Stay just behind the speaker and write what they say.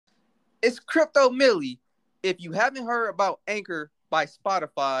It's Crypto Millie. If you haven't heard about Anchor by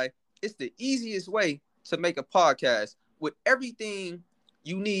Spotify, it's the easiest way to make a podcast with everything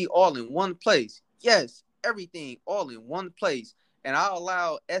you need all in one place. Yes, everything all in one place. And I'll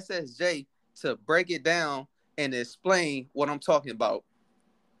allow SSJ to break it down and explain what I'm talking about.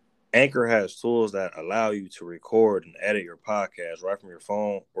 Anchor has tools that allow you to record and edit your podcast right from your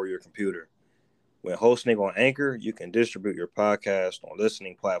phone or your computer. When hosting on Anchor, you can distribute your podcast on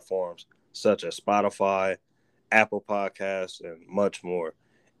listening platforms such as Spotify, Apple Podcasts, and much more.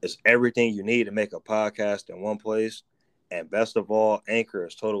 It's everything you need to make a podcast in one place. And best of all, Anchor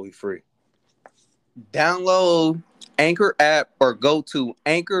is totally free. Download Anchor app or go to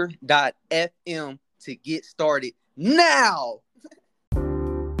anchor.fm to get started now.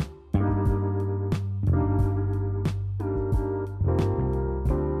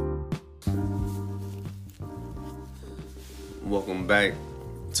 Welcome back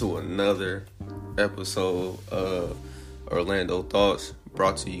to another episode of Orlando Thoughts,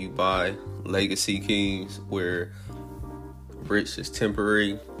 brought to you by Legacy Kings, where rich is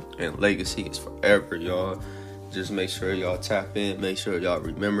temporary and legacy is forever, y'all. Just make sure y'all tap in, make sure y'all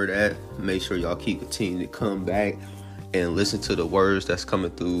remember that, make sure y'all keep continuing to come back and listen to the words that's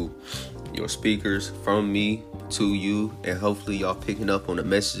coming through your speakers from me to you, and hopefully y'all picking up on the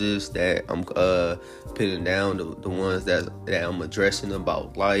messages that I'm pinning down, the ones that I'm addressing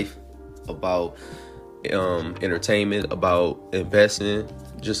about life, about entertainment, about investing,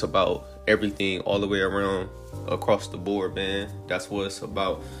 just about everything all the way around across the board, man. That's what it's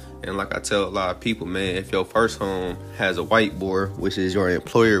about. And like I tell a lot of people, man, if your first home has a whiteboard, which is your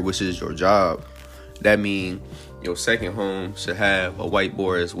employer, which is your job, that means your second home should have a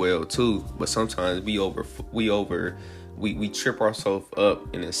whiteboard as well too. But sometimes we trip ourselves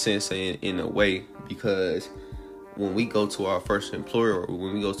up in a sense, in a way, because when we go to our first employer, or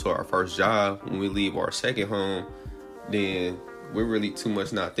when we go to our first job, when we leave our second home, then we're really too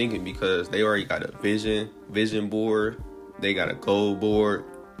much not thinking, because they already got a vision board, they got a goal board,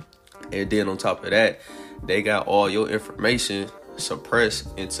 and then on top of that, they got all your information suppressed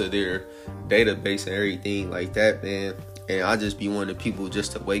into their database and everything like that, man. And I just be wanting people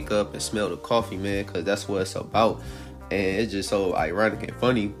just to wake up and smell the coffee, man, because that's what it's about. And it's just so ironic and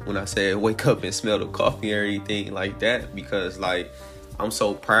funny when I say wake up and smell the coffee and everything like that, because like I'm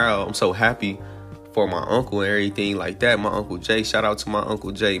so proud, I'm so happy for my uncle and everything like that. My Uncle Jay, shout out to my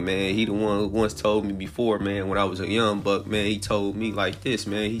Uncle Jay, man. He the one who once told me before, man, when I was a young buck, man, he told me like this,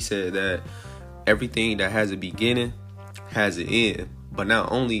 man. He said that everything that has a beginning has an end. But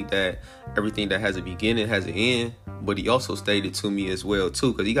not only that, everything that has a beginning has an end, but he also stated to me as well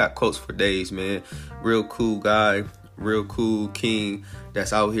too, because he got quotes for days, man. Real cool guy, real cool king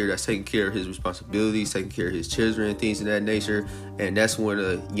that's out here, that's taking care of his responsibilities, taking care of his children and things of that nature. And that's when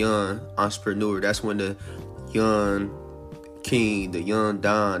the young entrepreneur, that's when the young king, the young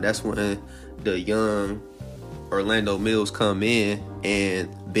Don, that's when the young Orlando Mills come in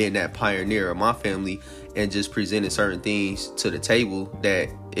and being that pioneer of my family and just presenting certain things to the table that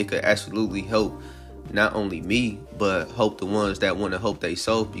it could absolutely help not only me, but help the ones that want to help they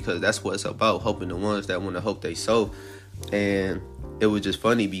self, because that's what it's about, helping the ones that want to help they self. And it was just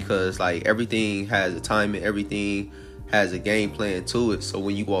funny because like everything has a time and everything has a game plan to it. So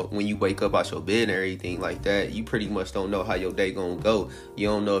when you wake up out your bed and everything like that, you pretty much don't know how your day gonna go. You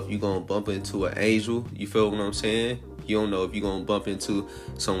don't know if you're gonna bump into an angel, you feel what I'm saying? You don't know if you're going to bump into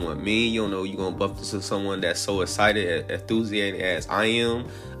someone mean. You don't know you're going to bump into someone that's so excited, enthusiastic as I am.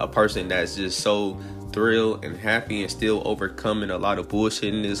 A person that's just so thrilled and happy and still overcoming a lot of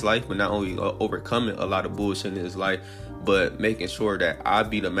bullshit in his life. But not only overcoming a lot of bullshit in his life, but making sure that I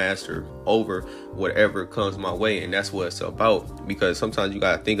be the master over whatever comes my way. And that's what it's about. Because sometimes you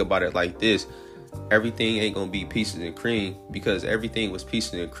got to think about it like this. Everything ain't going to be pieces and cream. Because everything was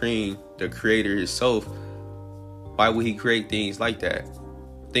pieces and cream. The creator himself, why would he create things like that?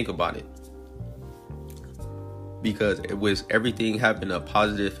 Think about it. Because it was everything having a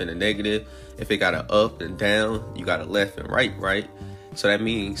positive and a negative. If it got an up and down, you got a left and right? So that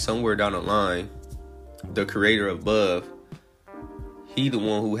means somewhere down the line, the creator above, he the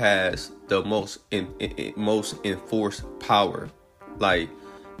one who has the most enforced power. Like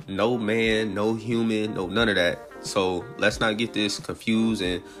no man, no human, no none of that. So let's not get this confused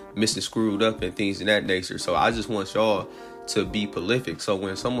and screwed up and things of that nature. So I just want y'all to be prolific. So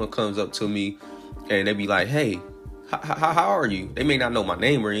when someone comes up to me and they be like, hey, how are you? They may not know my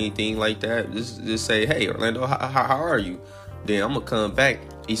name or anything like that. Just say, hey, Orlando, how are you? Then I'm going to come back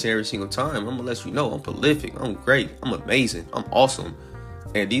each and every single time. I'm going to let you know I'm prolific. I'm great. I'm amazing. I'm awesome.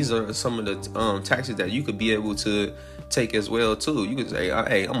 And these are some of the tactics that you could be able to take as well too. You can say,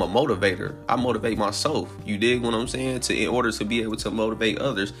 hey, I'm a motivator. I motivate myself. You dig what I'm saying? In order to be able to motivate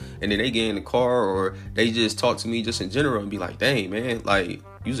others. And then they get in the car or they just talk to me just in general and be like, dang, man, like,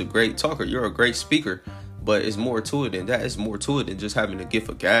 you're a great talker. You're a great speaker. But it's more to it than that. It's more to it than just having the gift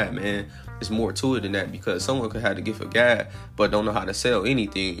of gab, man. It's more to it than that, because someone could have the gift of gab but don't know how to sell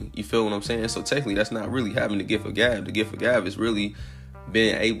anything. You feel what I'm saying? So technically, that's not really having the gift of gab. The gift of gab is really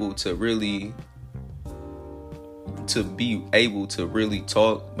being able to really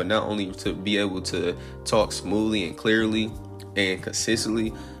talk, but not only to be able to talk smoothly and clearly and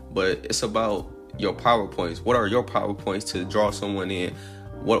consistently, but it's about your PowerPoints. What are your PowerPoints to draw someone in?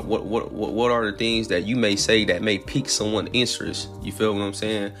 What are the things that you may say that may pique someone's interest? You feel what I'm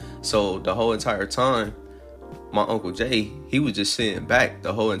saying? So the whole entire time, my Uncle Jay, he was just sitting back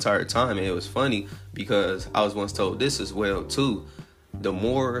the whole entire time. And it was funny because I was once told this as well too. The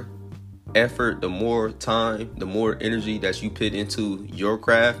more effort, the more time, the more energy that you put into your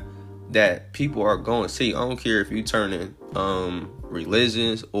craft, that people are going to see. I don't care if you turning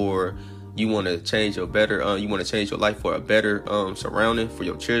religions, or you want to change your life for a better surrounding for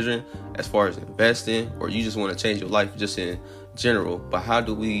your children, as far as investing, or you just want to change your life just in general. But how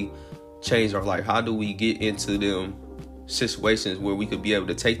do we change our life? How do we get into them situations where we could be able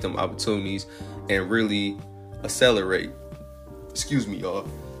to take them opportunities and really accelerate? Excuse me, y'all,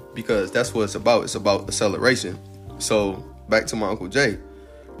 because that's what it's about. It's about acceleration. So back to my Uncle Jay.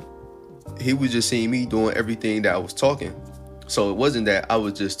 He was just seeing me doing everything that I was talking. So it wasn't that I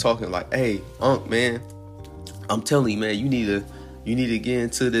was just talking like, hey, Unc, man, I'm telling you, man, you need to get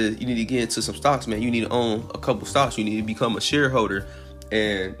into some stocks, man. You need to own a couple stocks. You need to become a shareholder,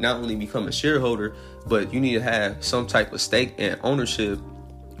 and not only become a shareholder, but you need to have some type of stake and ownership,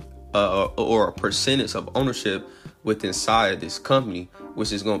 or a percentage of ownership within inside this company,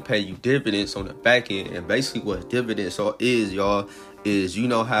 which is going to pay you dividends on the back end. And basically what dividends is, y'all, is, you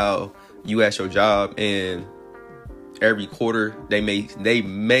know how you at your job and every quarter they may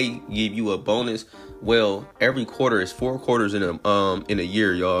give you a bonus. Well, every quarter is 4 quarters in a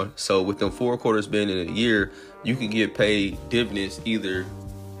year, y'all. So with them 4 quarters being in a year, you can get paid dividends either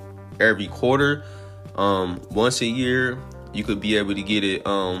every quarter, once a year. You could be able to get it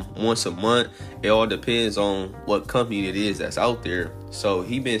once a month. It all depends on what company it is that's out there. So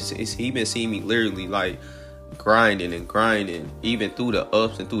he been seeing me literally like grinding, even through the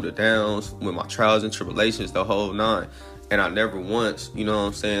ups and through the downs, with my trials and tribulations, the whole nine. And I never once, you know what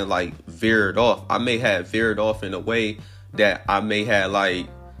I'm saying, like veered off. I may have veered off in a way that I may have like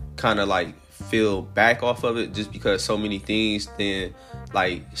kind of like feel back off of it, just because so many things then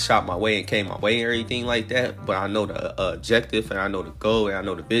like shot my way and came my way and everything like that. But I know the objective, and I know the goal, and I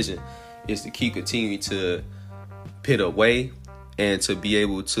know the vision is to keep continuing to pit away and to be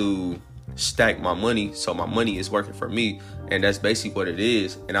able to stack my money, so my money is working for me. And that's basically what it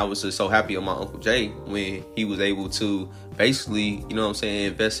is. And I was just so happy on my Uncle Jay when he was able to basically, you know what I'm saying,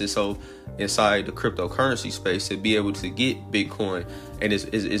 invest himself inside the cryptocurrency space to be able to get Bitcoin. And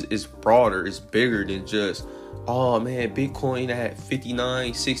it's broader, it's bigger than just, oh man, Bitcoin at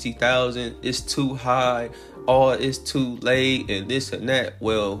 59, 60,000, it's too high, oh, it's too late, and this and that.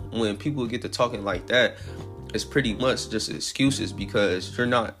 Well, when people get to talking like that, it's pretty much just excuses, because you're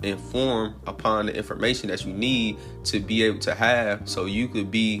not informed upon the information that you need to be able to have, so you could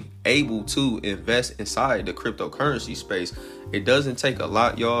be able to invest inside the cryptocurrency space. It doesn't take a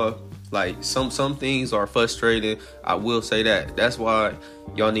lot, y'all. Like some things are frustrating, I will say that. That's why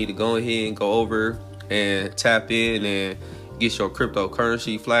y'all need to go ahead and go over and tap in and get your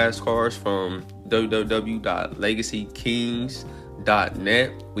cryptocurrency flashcards from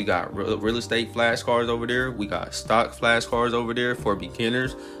www.legacykings.net. We got real estate flashcards over there. We got stock flashcards over there for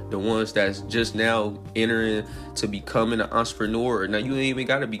beginners, the ones that's just now entering to becoming an entrepreneur. Now, you ain't even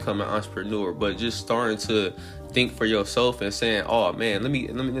got to become an entrepreneur, but just starting to think for yourself and saying, oh man, let me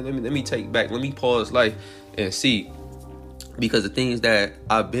take back, let me pause life and see, because the things that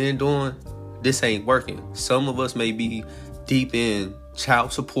I've been doing, this ain't working. Some of us may be deep in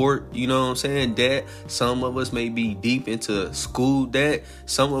child support, you know what I'm saying, debt. Some of us may be deep into school debt.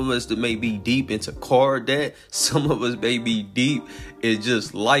 Some of us may be deep into car debt. Some of us may be deep in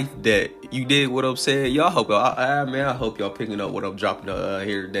just life debt. You dig what I'm saying? Y'all hope I hope y'all picking up what I'm dropping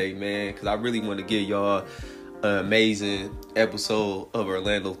here today, man, because I really want to give y'all an amazing episode of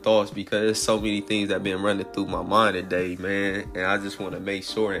Orlando Thoughts, because there's so many things that have been running through my mind today, man, and I just want to make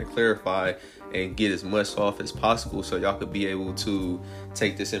sure and clarify and get as much off as possible so y'all could be able to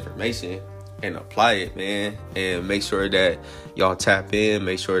take this information and apply it, man. And make sure that y'all tap in.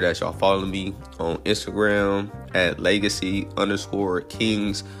 Make sure that y'all follow me on Instagram at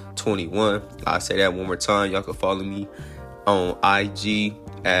legacy_kings Kings21. I'll say that one more time. Y'all can follow me on IG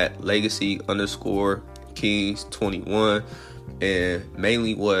at legacy_Kings21. And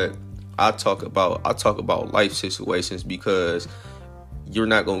mainly what I talk about life situations, because you're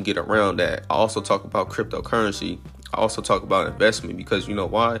not going to get around that. I also talk about cryptocurrency. I also talk about investment, because you know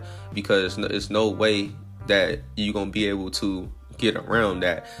why? Because there's no way that you're going to be able to get around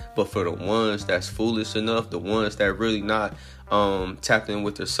that. But for the ones that's foolish enough, the ones that really not tapped in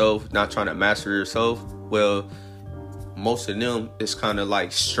with yourself, not trying to master yourself, well, most of them is kind of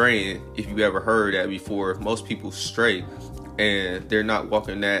like straying. If you ever heard that before, most people stray and they're not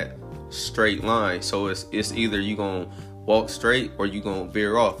walking that straight line. So it's either you gonna walk straight or you gonna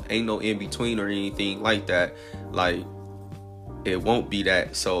veer off. Ain't no in between or anything like that. Like, it won't be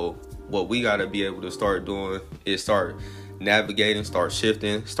that. So what we gotta be able to start doing is start navigating, start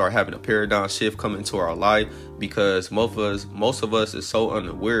shifting, start having a paradigm shift come into our life, because most of us is so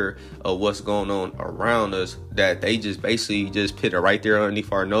unaware of what's going on around us that they just basically just put it right there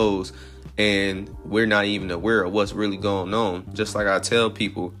underneath our nose, and we're not even aware of what's really going on. Just like I tell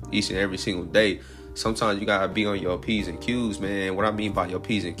people each and every single day, sometimes you gotta be on your P's and Q's, man. What I mean by your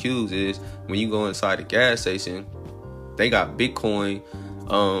P's and Q's is when you go inside the gas station, they got Bitcoin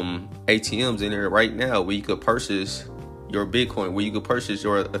ATMs in there right now where you could purchase your Bitcoin, where you could purchase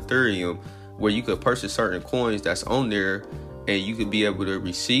your Ethereum, where you could purchase certain coins that's on there, and you could be able to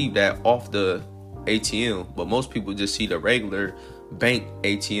receive that off the ATM. But most people just see the regular bank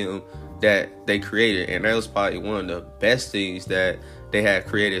ATM that they created, and that was probably one of the best things that they had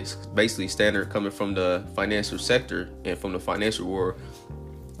created, basically standard coming from the financial sector and from the financial world.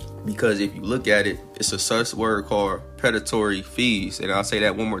 Because if you look at it, it's a such word called predatory fees, and I'll say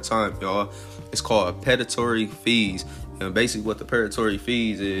that one more time, y'all. It's called predatory fees. And basically what the predatory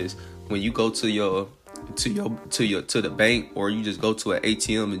fees is, when you go to the bank, or you just go to an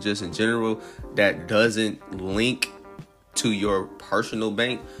ATM and just in general, that doesn't link to your personal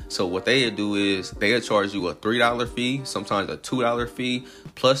bank. So what they do is they'll charge you a $3 fee, sometimes a $2 fee,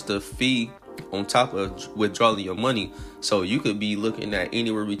 plus the fee on top of withdrawing your money. So you could be looking at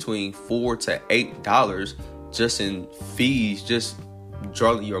anywhere between $4 to $8 just in fees, just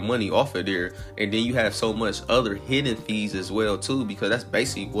drawing your money off of there. And then you have so much other hidden fees as well too, because that's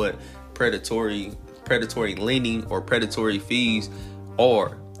basically what predatory lending or predatory fees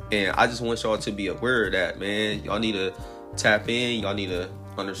are. And I just want y'all to be aware of that, man. Y'all need to tap in. Y'all need to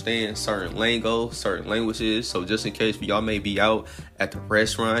understand certain lingo, certain languages. So just in case y'all may be out at the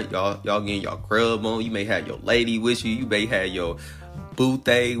restaurant, y'all getting y'all grub on, you may have your lady with you, you may have your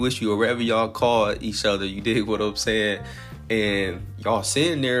boo-thing with you, or whatever y'all call each other. You dig what I'm saying? And y'all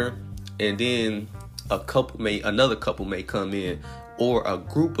sitting there, and then another couple may come in, or a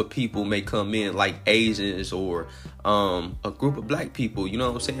group of people may come in, like Asians, or a group of black people, you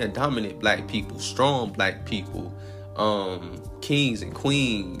know what I'm saying? Dominant black people, strong black people, kings and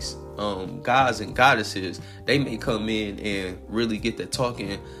queens, gods and goddesses. They may come in and really get to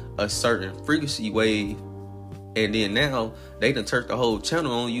talking a certain frequency wave, and then now they done turned the whole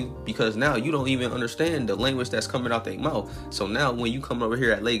channel on you, because now you don't even understand the language that's coming out their mouth. So now when you come over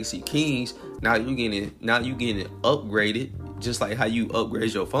here at Legacy Kings, now you getting upgraded, just like how you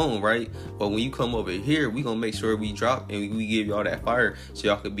upgrade your phone, right? But when you come over here, we gonna make sure we drop and we give y'all that fire, so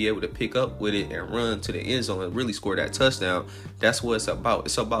y'all can be able to pick up with it and run to the end zone and really score that touchdown. That's what it's about.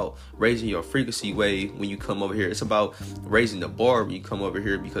 It's about raising your frequency wave when you come over here. It's about raising the bar when you come over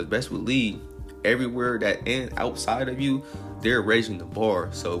here, because best believe everywhere that and outside of you, they're raising the bar.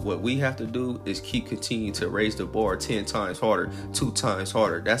 So what we have to do is continue to raise the bar 10 times harder, 2 times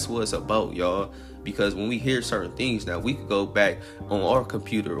harder. That's what it's about, y'all. Because when we hear certain things, now we could go back on our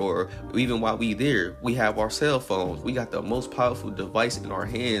computer, or even while we there, we have our cell phones. We got the most powerful device in our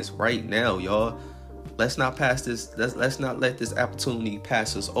hands right now, y'all. Let's not pass this. Let's not let this opportunity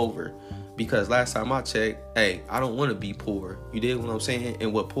pass us over. Because last time I checked, hey, I don't want to be poor. You dig what I'm saying?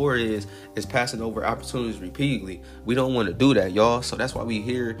 And what poor is passing over opportunities repeatedly. We don't want to do that, y'all. So that's why we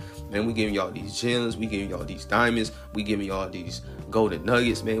here, man. We giving y'all these gems. We giving y'all these diamonds. We giving y'all these golden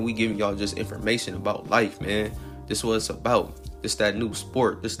nuggets, man. We giving y'all just information about life, man. This is what it's about. This that new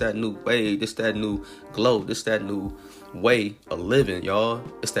sport. This that new way. This that new glow. This that new way of living, y'all.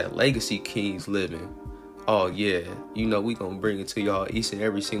 It's that Legacy Kings living. Oh yeah, you know we gonna bring it to y'all each and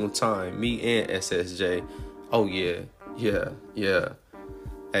every single time. Me and SSJ. Oh yeah.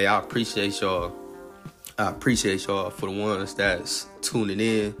 Hey, I appreciate y'all. For the ones that's tuning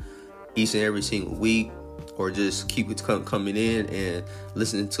in each and every single week, or just keep it coming in and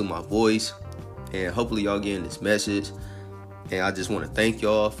listening to my voice. And hopefully y'all getting this message. And I just want to thank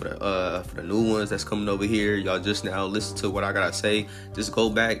y'all for the new ones that's coming over here. Y'all just now listen to what I gotta say. Just go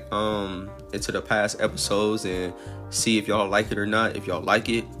back into the past episodes and see if y'all like it or not. If y'all like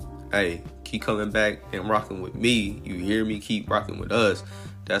it, hey, keep coming back and rocking with me. You hear me? Keep rocking with us.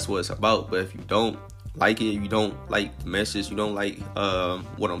 That's what it's about. But if you don't like it, you don't like the message, you don't like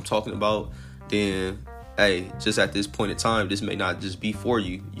what I'm talking about, then hey, just at this point in time, this may not just be for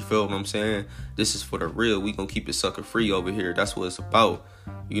you. You feel what I'm saying? This is for the real. We gonna keep it sucker free over here. That's what it's about.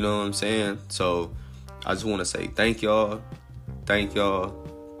 You know what I'm saying? So I just want to say thank y'all, and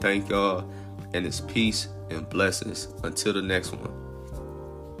it's peace and blessings until the next one.